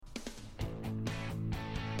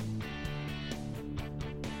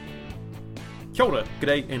Kia ora,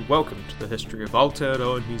 g'day and welcome to the history of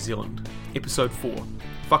Aotearoa, New Zealand, Episode 4,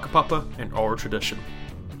 Whakapapa and Oral Tradition.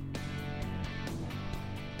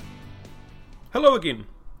 Hello again.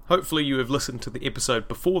 Hopefully you have listened to the episode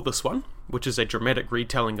before this one, which is a dramatic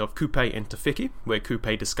retelling of Kupe and Te Wheke, where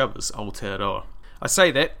Kupe discovers Aotearoa. I say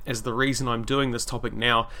that as the reason I'm doing this topic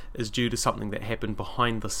now is due to something that happened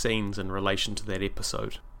behind the scenes in relation to that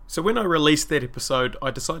episode. So when I released that episode,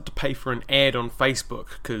 I decided to pay for an ad on Facebook,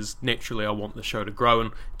 because naturally I want the show to grow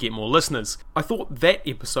and get more listeners. I thought that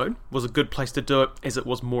episode was a good place to do it, as it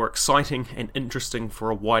was more exciting and interesting for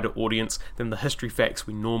a wider audience than the history facts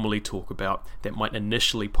we normally talk about that might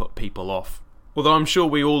initially put people off. Although I'm sure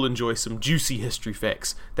we all enjoy some juicy history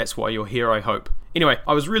facts, that's why you're here, I hope. Anyway,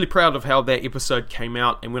 I was really proud of how that episode came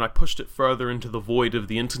out, and when I pushed it further into the void of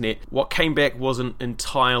the internet, what came back wasn't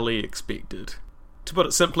entirely expected. To put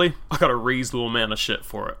it simply, I got a reasonable amount of shit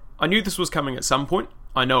for it. I knew this was coming at some point.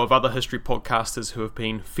 I know of other history podcasters who have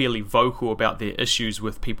been fairly vocal about their issues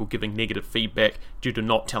with people giving negative feedback due to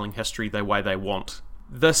not telling history the way they want.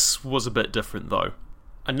 This was a bit different though.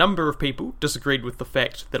 A number of people disagreed with the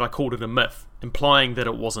fact that I called it a myth, implying that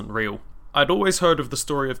it wasn't real. I'd always heard of the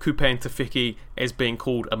story of Kupe and Te Wheke as being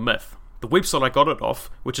called a myth. The website I got it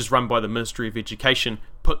off, which is run by the Ministry of Education,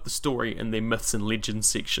 put the story in their myths and legends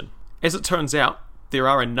section. As it turns out, there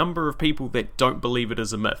are a number of people that don't believe it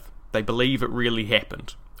is a myth. They believe it really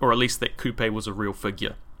happened, or at least that Kupe was a real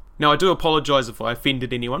figure. Now I do apologise if I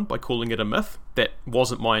offended anyone by calling it a myth. That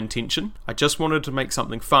wasn't my intention. I just wanted to make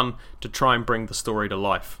something fun to try and bring the story to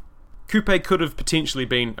life. Kupe could have potentially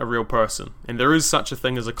been a real person, and there is such a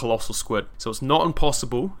thing as a colossal squid, so it's not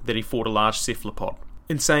impossible that he fought a large cephalopod.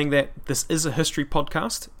 In saying that, this is a history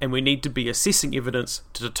podcast, and we need to be assessing evidence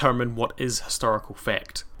to determine what is historical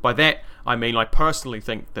fact. By that, I mean I personally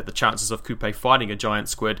think that the chances of Kupe fighting a giant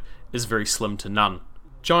squid is very slim to none.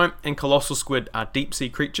 Giant and colossal squid are deep-sea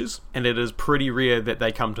creatures, and it is pretty rare that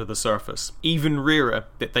they come to the surface. Even rarer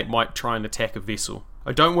that they might try and attack a vessel.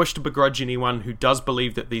 I don't wish to begrudge anyone who does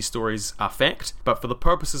believe that these stories are fact, but for the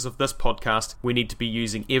purposes of this podcast, we need to be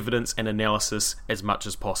using evidence and analysis as much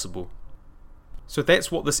as possible. So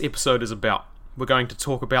that's what this episode is about. We're going to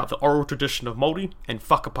talk about the oral tradition of Māori and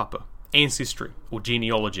Whakapapa, ancestry or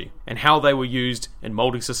genealogy, and how they were used in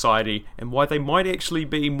Māori society and why they might actually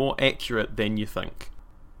be more accurate than you think.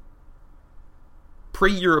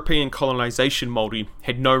 Pre-European colonisation Māori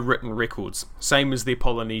had no written records, same as their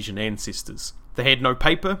Polynesian ancestors. They had no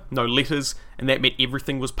paper, no letters, and that meant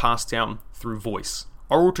everything was passed down through voice.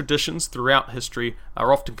 Oral traditions throughout history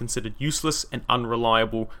are often considered useless and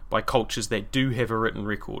unreliable by cultures that do have a written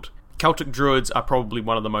record. Celtic Druids are probably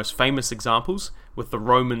one of the most famous examples, with the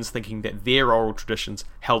Romans thinking that their oral traditions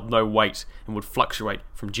held no weight and would fluctuate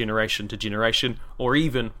from generation to generation, or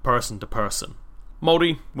even person to person.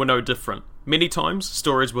 Māori were no different. Many times,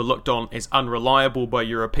 stories were looked on as unreliable by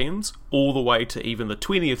Europeans, all the way to even the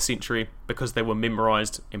 20th century, because they were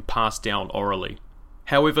memorised and passed down orally.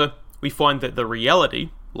 However, we find that the reality,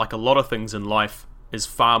 like a lot of things in life, is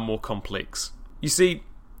far more complex. You see,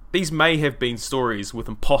 these may have been stories with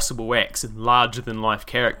impossible acts and larger-than-life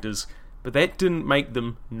characters, but that didn't make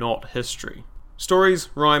them not history. Stories,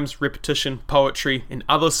 rhymes, repetition, poetry, and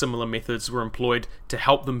other similar methods were employed to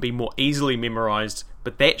help them be more easily memorised,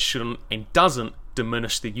 but that shouldn't and doesn't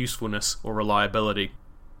diminish their usefulness or reliability.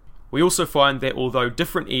 We also find that although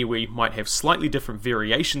different iwi might have slightly different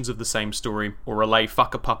variations of the same story or relay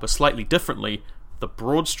Whakapapa slightly differently, the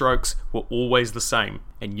broad strokes were always the same,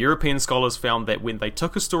 and European scholars found that when they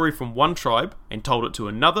took a story from one tribe and told it to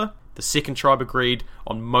another, the second tribe agreed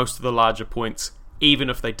on most of the larger points, even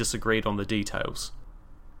if they disagreed on the details.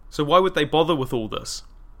 So why would they bother with all this?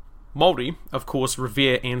 Māori, of course,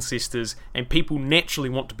 revere ancestors, and people naturally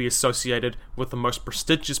want to be associated with the most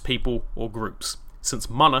prestigious people or groups, since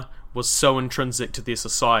mana was so intrinsic to their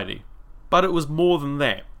society. But it was more than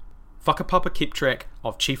that. Whakapapa kept track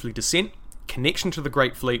of chiefly descent, connection to the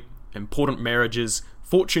Great Fleet, important marriages,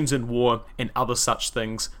 fortunes in war, and other such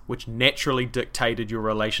things which naturally dictated your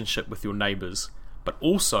relationship with your neighbours, but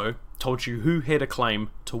also told you who had a claim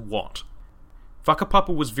to what.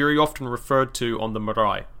 Whakapapa was very often referred to on the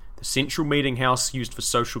marae, the central meeting house used for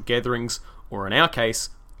social gatherings, or in our case,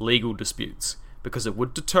 legal disputes, because it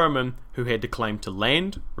would determine who had a claim to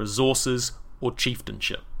land, resources, or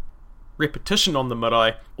chieftainship. Repetition on the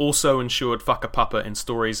marae also ensured Whakapapa and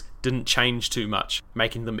stories didn't change too much,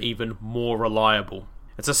 making them even more reliable.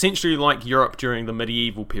 It's essentially like Europe during the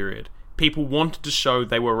medieval period. People wanted to show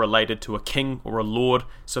they were related to a king or a lord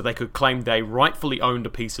so they could claim they rightfully owned a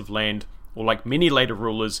piece of land, or like many later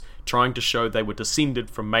rulers, trying to show they were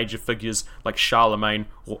descended from major figures like Charlemagne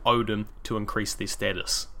or Odin to increase their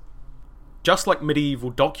status. Just like medieval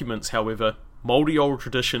documents, however, Māori oral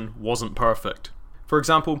tradition wasn't perfect. For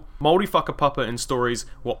example, Māori whakapapa and stories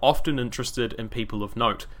were often interested in people of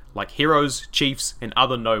note, like heroes, chiefs, and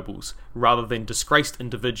other nobles, rather than disgraced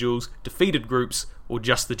individuals, defeated groups, or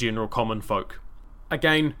just the general common folk.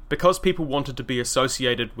 Again, because people wanted to be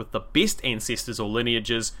associated with the best ancestors or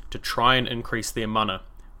lineages to try and increase their mana,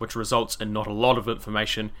 which results in not a lot of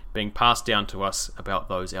information being passed down to us about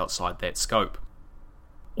those outside that scope.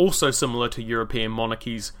 Also similar to European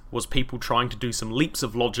monarchies was people trying to do some leaps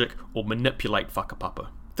of logic or manipulate whakapapa.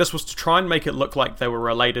 This was to try and make it look like they were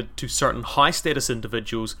related to certain high-status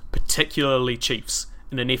individuals, particularly chiefs,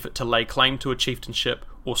 in an effort to lay claim to a chieftainship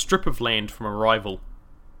or strip of land from a rival.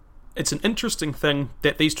 It's an interesting thing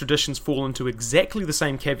that these traditions fall into exactly the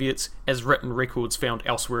same caveats as written records found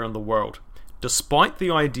elsewhere in the world, despite the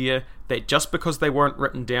idea that just because they weren't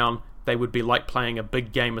written down, they would be like playing a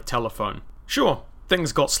big game of telephone. Sure,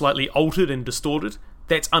 things got slightly altered and distorted,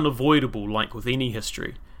 that's unavoidable like with any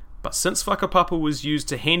history, but since whakapapa was used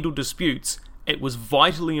to handle disputes, it was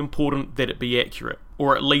vitally important that it be accurate,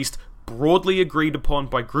 or at least broadly agreed upon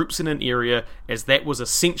by groups in an area, as that was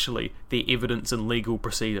essentially their evidence in legal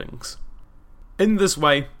proceedings. In this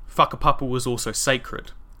way, whakapapa was also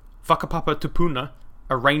sacred. Whakapapa tupuna,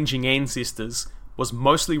 arranging ancestors, was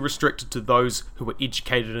mostly restricted to those who were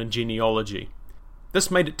educated in genealogy.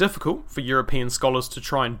 This made it difficult for European scholars to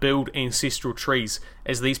try and build ancestral trees,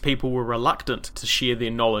 as these people were reluctant to share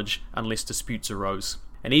their knowledge unless disputes arose,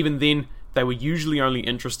 and even then, they were usually only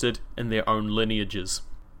interested in their own lineages.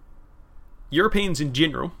 Europeans in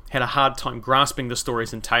general had a hard time grasping the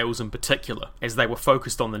stories and tales in particular, as they were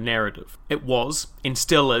focused on the narrative. It was, and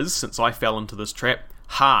still is since I fell into this trap,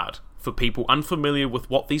 hard for people unfamiliar with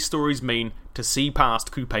what these stories mean to see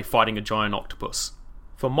past Kupe fighting a giant octopus.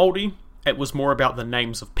 For Māori, it was more about the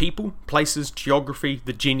names of people, places, geography,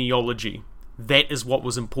 the genealogy. That is what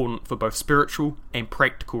was important for both spiritual and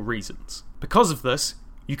practical reasons. Because of this,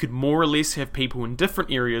 you could more or less have people in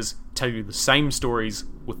different areas tell you the same stories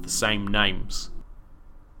with the same names.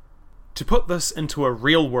 To put this into a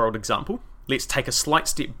real-world example, let's take a slight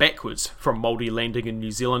step backwards from Māori landing in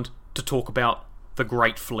New Zealand to talk about the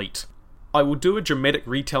Great Fleet. I will do a dramatic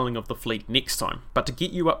retelling of the fleet next time, but to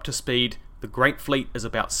get you up to speed, the Great Fleet is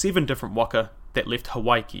about 7 different waka that left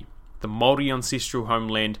Hawaii, the Māori ancestral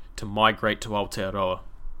homeland, to migrate to Aotearoa.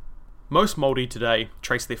 Most Māori today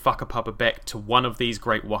trace their whakapapa back to one of these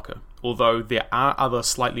great waka, although there are other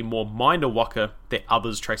slightly more minor waka that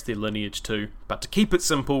others trace their lineage to, but to keep it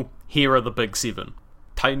simple, here are the big 7.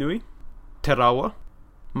 Tainui, Te Rawa,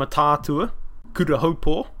 Mataatua,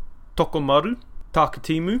 Kurahaupo, Tokomaru,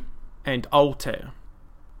 Takatimu, and Aotea.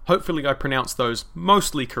 Hopefully I pronounced those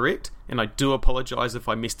mostly correct, and I do apologise if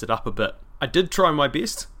I messed it up a bit. I did try my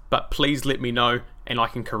best, but please let me know and I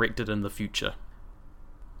can correct it in the future.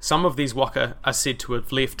 Some of these waka are said to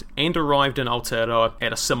have left and arrived in Aotearoa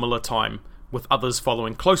at a similar time, with others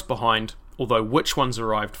following close behind, although which ones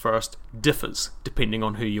arrived first differs depending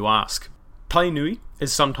on who you ask. Tainui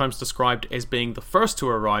is sometimes described as being the first to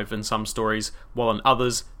arrive in some stories, while in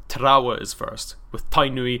others Te Rawa is first, with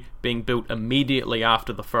Tainui being built immediately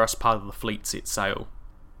after the first part of the fleet set sail.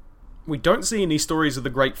 We don't see any stories of the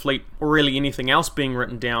Great Fleet, or really anything else being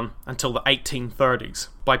written down, until the 1830s,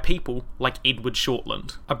 by people like Edward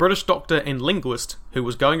Shortland, a British doctor and linguist who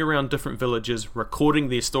was going around different villages recording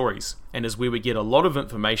their stories, and is where we get a lot of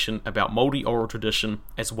information about Māori oral tradition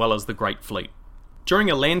as well as the Great Fleet. During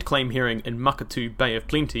a land claim hearing in Makatu Bay of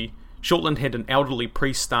Plenty, Shortland had an elderly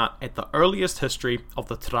priest start at the earliest history of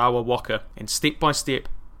the Te Rawa waka and step by step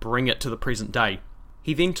bring it to the present day.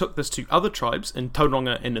 He then took this to other tribes in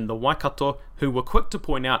Tauranga and in the Waikato, who were quick to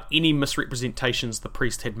point out any misrepresentations the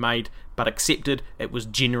priest had made, but accepted it was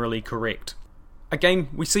generally correct. Again,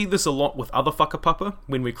 we see this a lot with other whakapapa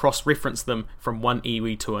when we cross-reference them from one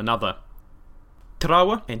iwi to another. Te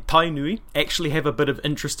Rawa and Tainui actually have a bit of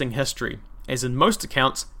interesting history, as in most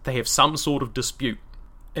accounts they have some sort of dispute.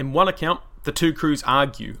 In one account, the two crews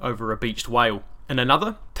argue over a beached whale. In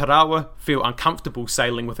another, Te Rawa feel uncomfortable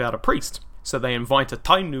sailing without a priest, so they invite a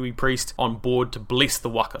Tainui priest on board to bless the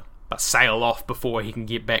waka, but sail off before he can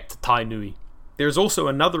get back to Tainui. There is also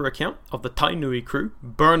another account of the Tainui crew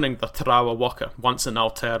burning the Te Rawa waka once in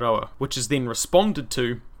Aotearoa, which is then responded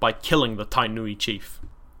to by killing the Tainui chief.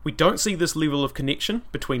 We don't see this level of connection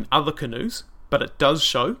between other canoes, but it does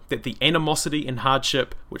show that the animosity and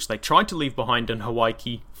hardship which they tried to leave behind in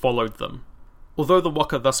Hawaii followed them. Although the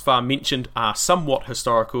waka thus far mentioned are somewhat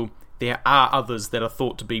historical, there are others that are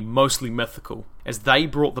thought to be mostly mythical, as they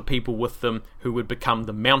brought the people with them who would become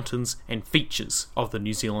the mountains and features of the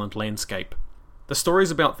New Zealand landscape. The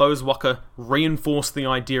stories about those waka reinforce the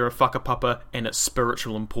idea of whakapapa and its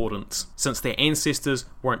spiritual importance, since their ancestors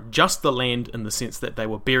weren't just the land in the sense that they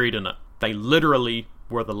were buried in it. They literally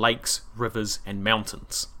were the lakes, rivers, and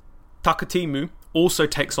mountains. Takatimu also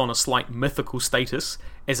takes on a slight mythical status,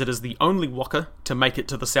 as it is the only waka to make it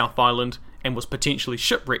to the South Island and was potentially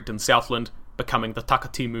shipwrecked in Southland, becoming the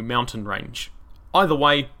Takatimu mountain range. Either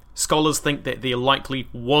way, scholars think that there likely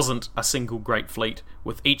wasn't a single great fleet,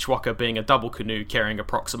 with each waka being a double canoe carrying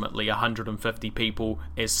approximately 150 people,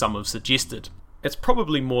 as some have suggested. It's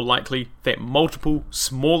probably more likely that multiple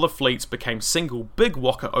smaller fleets became single big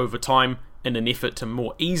waka over time in an effort to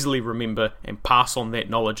more easily remember and pass on that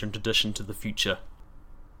knowledge and tradition to the future.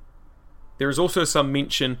 There is also some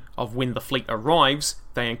mention of when the fleet arrives,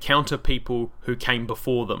 they encounter people who came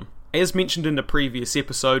before them. As mentioned in the previous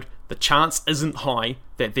episode, the chance isn't high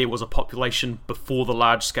that there was a population before the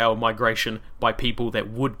large-scale migration by people that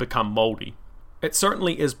would become Māori. It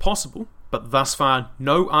certainly is possible, but thus far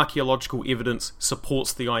no archaeological evidence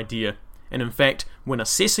supports the idea, and in fact, when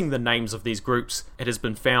assessing the names of these groups, it has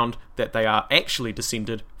been found that they are actually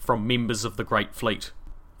descended from members of the Great Fleet.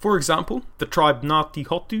 For example, the tribe Ngāti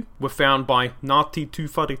Hotu were found by Ngāti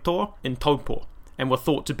Tuwharetoa in Taupo, and were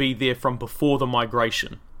thought to be there from before the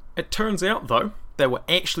migration. It turns out, though, they were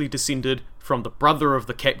actually descended from the brother of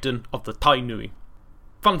the captain of the Tainui.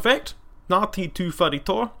 Fun fact, Ngāti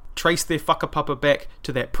Tuwharetoa traced their whakapapa back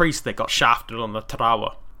to that priest that got shafted on the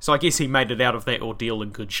Tarawa, so I guess he made it out of that ordeal in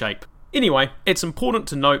good shape. Anyway, it's important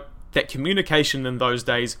to note that communication in those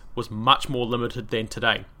days was much more limited than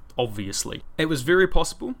today, obviously. It was very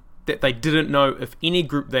possible that they didn't know if any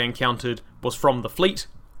group they encountered was from the fleet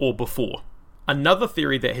or before. Another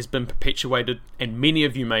theory that has been perpetuated, and many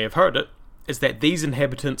of you may have heard it, is that these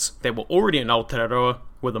inhabitants that were already in Aotearoa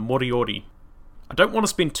were the Moriori. I don't want to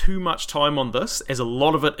spend too much time on this, as a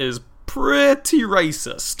lot of it is pretty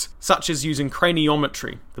racist, such as using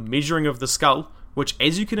craniometry, the measuring of the skull, which,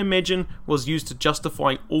 as you can imagine, was used to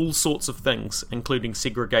justify all sorts of things, including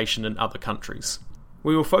segregation in other countries.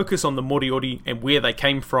 We will focus on the Moriori and where they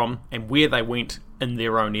came from and where they went in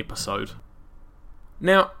their own episode.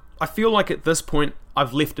 Now, I feel like at this point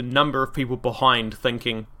I've left a number of people behind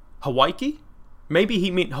thinking, Hawaii? Maybe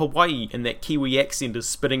he meant Hawaii and that Kiwi accent is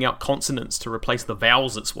spitting out consonants to replace the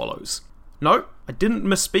vowels it swallows. No, I didn't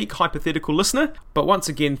misspeak, hypothetical listener, but once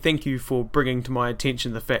again thank you for bringing to my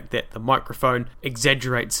attention the fact that the microphone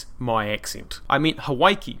exaggerates my accent. I meant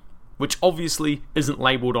Hawaii, which obviously isn't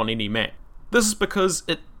labelled on any map. This is because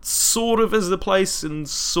it sort of is the place and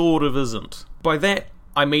sort of isn't. By that,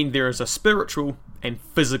 I mean there is a spiritual and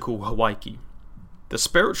physical Hawaii. The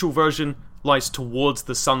spiritual version lies towards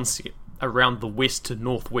the sunset, around the west to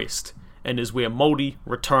northwest, and is where Māori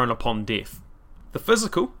return upon death. The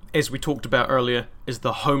physical, as we talked about earlier, is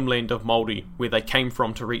the homeland of Māori, where they came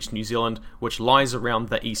from to reach New Zealand, which lies around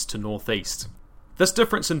the east to northeast. This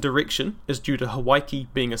difference in direction is due to Hawaii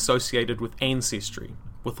being associated with ancestry,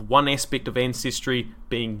 with one aspect of ancestry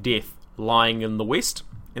being death lying in the west,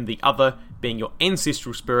 and the other being your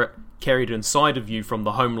ancestral spirit carried inside of you from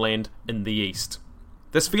the homeland in the east.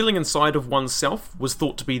 This feeling inside of oneself was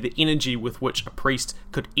thought to be the energy with which a priest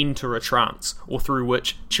could enter a trance, or through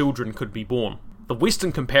which children could be born. The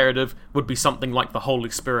Western comparative would be something like the Holy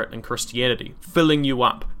Spirit in Christianity, filling you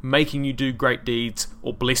up, making you do great deeds,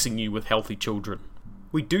 or blessing you with healthy children.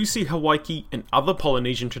 We do see Hawaii in other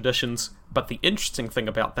Polynesian traditions, but the interesting thing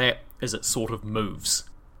about that is it sort of moves.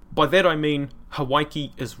 By that I mean,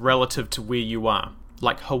 Hawaii is relative to where you are.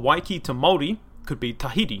 Like Hawaii to Māori could be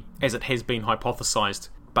Tahiti, as it has been hypothesized,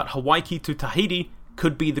 but Hawaii to Tahiti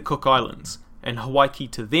could be the Cook Islands, and Hawaii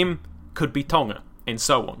to them could be Tonga, and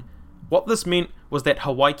so on. What this meant was that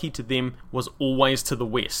Hawaii to them was always to the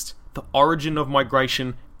west, the origin of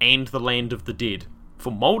migration and the land of the dead.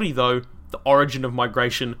 For Māori though, the origin of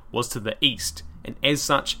migration was to the east, and as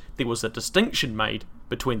such there was a distinction made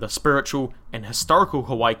between the spiritual and historical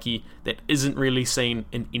Hawaii that isn't really seen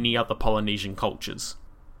in any other Polynesian cultures.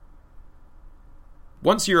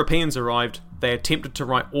 Once Europeans arrived, they attempted to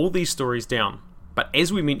write all these stories down, but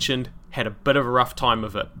as we mentioned, had a bit of a rough time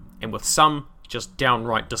of it, and with some just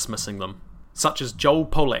downright dismissing them. Such as Joel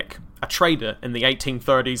Pollack, a trader in the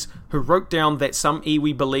 1830s who wrote down that some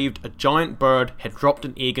iwi believed a giant bird had dropped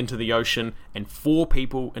an egg into the ocean and 4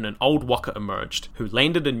 people in an old waka emerged, who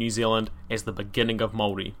landed in New Zealand as the beginning of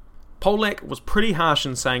Māori. Pollack was pretty harsh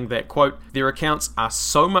in saying that, quote, their accounts are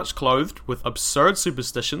so much clothed with absurd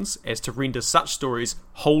superstitions as to render such stories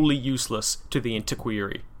wholly useless to the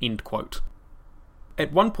antiquary, end quote.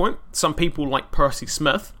 At one point, some people like Percy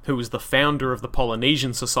Smith, who was the founder of the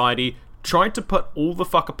Polynesian Society, tried to put all the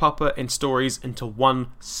whakapapa and stories into one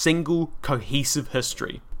single cohesive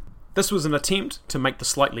history. This was an attempt to make the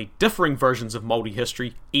slightly differing versions of Māori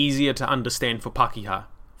history easier to understand for Pākehā,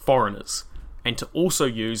 foreigners, and to also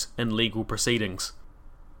use in legal proceedings.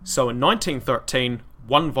 So in 1913,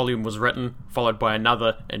 one volume was written, followed by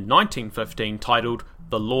another in 1915 titled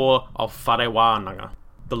The Law of Wharewānanga,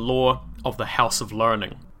 the Law of the House of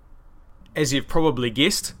Learning. As you've probably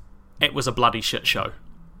guessed, it was a bloody shit show.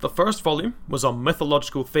 The first volume was on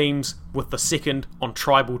mythological themes, with the second on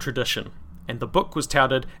tribal tradition, and the book was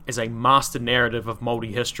touted as a master narrative of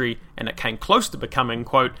Māori history, and it came close to becoming,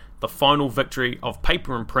 quote, the final victory of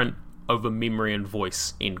paper and print over memory and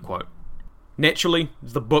voice, end quote. Naturally,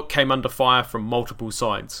 the book came under fire from multiple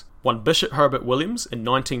sides. One Bishop Herbert Williams in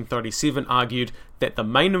 1937 argued that the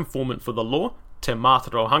main informant for the law, Te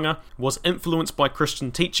Mātauranga, was influenced by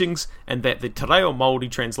Christian teachings, and that the Te Reo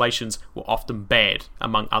Māori translations were often bad,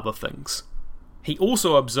 among other things. He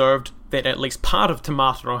also observed that at least part of Te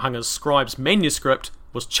Mātauranga's scribe's manuscript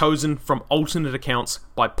was chosen from alternate accounts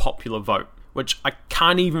by popular vote, which I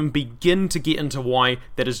can't even begin to get into why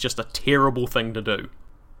that is just a terrible thing to do.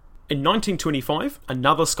 In 1925,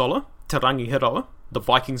 another scholar, Te Rangihiroa, the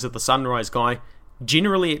Vikings of the Sunrise guy,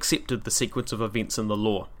 generally accepted the sequence of events in the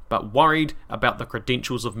law, but worried about the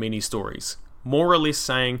credentials of many stories, more or less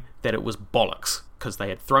saying that it was bollocks, because they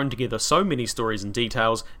had thrown together so many stories and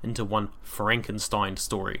details into one Frankenstein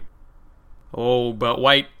story. Oh, but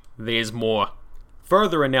wait, there's more.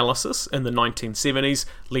 Further analysis in the 1970s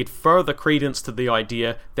led further credence to the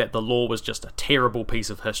idea that the law was just a terrible piece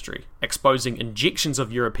of history, exposing injections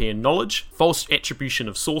of European knowledge, false attribution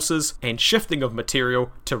of sources, and shifting of material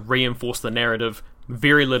to reinforce the narrative,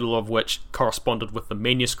 very little of which corresponded with the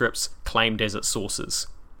manuscripts claimed as its sources.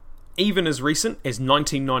 Even as recent as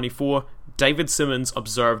 1994, David Simmons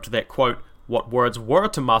observed that, quote, what words were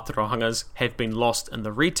Te Mātauranga's have been lost in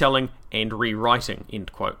the retelling and rewriting,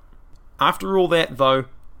 end quote. After all that, though,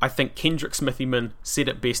 I think Kendrick Smithyman said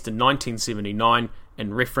it best in 1979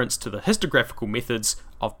 in reference to the historiographical methods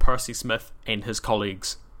of Percy Smith and his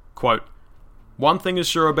colleagues. Quote, one thing is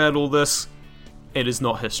sure about all this, it is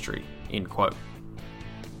not history, end quote.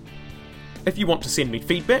 If you want to send me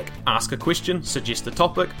feedback, ask a question, suggest a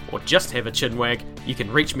topic, or just have a chinwag, you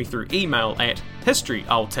can reach me through email at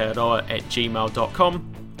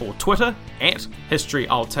historyaotaroa@gmail.com, or Twitter at History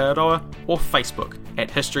Aotearoa, or Facebook at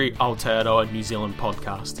History Aotearoa New Zealand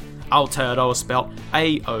Podcast. Aotearoa spelt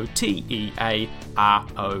Aotearoa.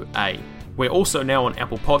 We're also now on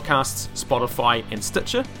Apple Podcasts, Spotify and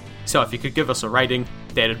Stitcher, so if you could give us a rating,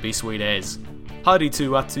 that'd be sweet as. Haere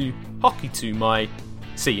tu atu, hoki tu mai,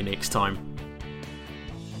 see you next time.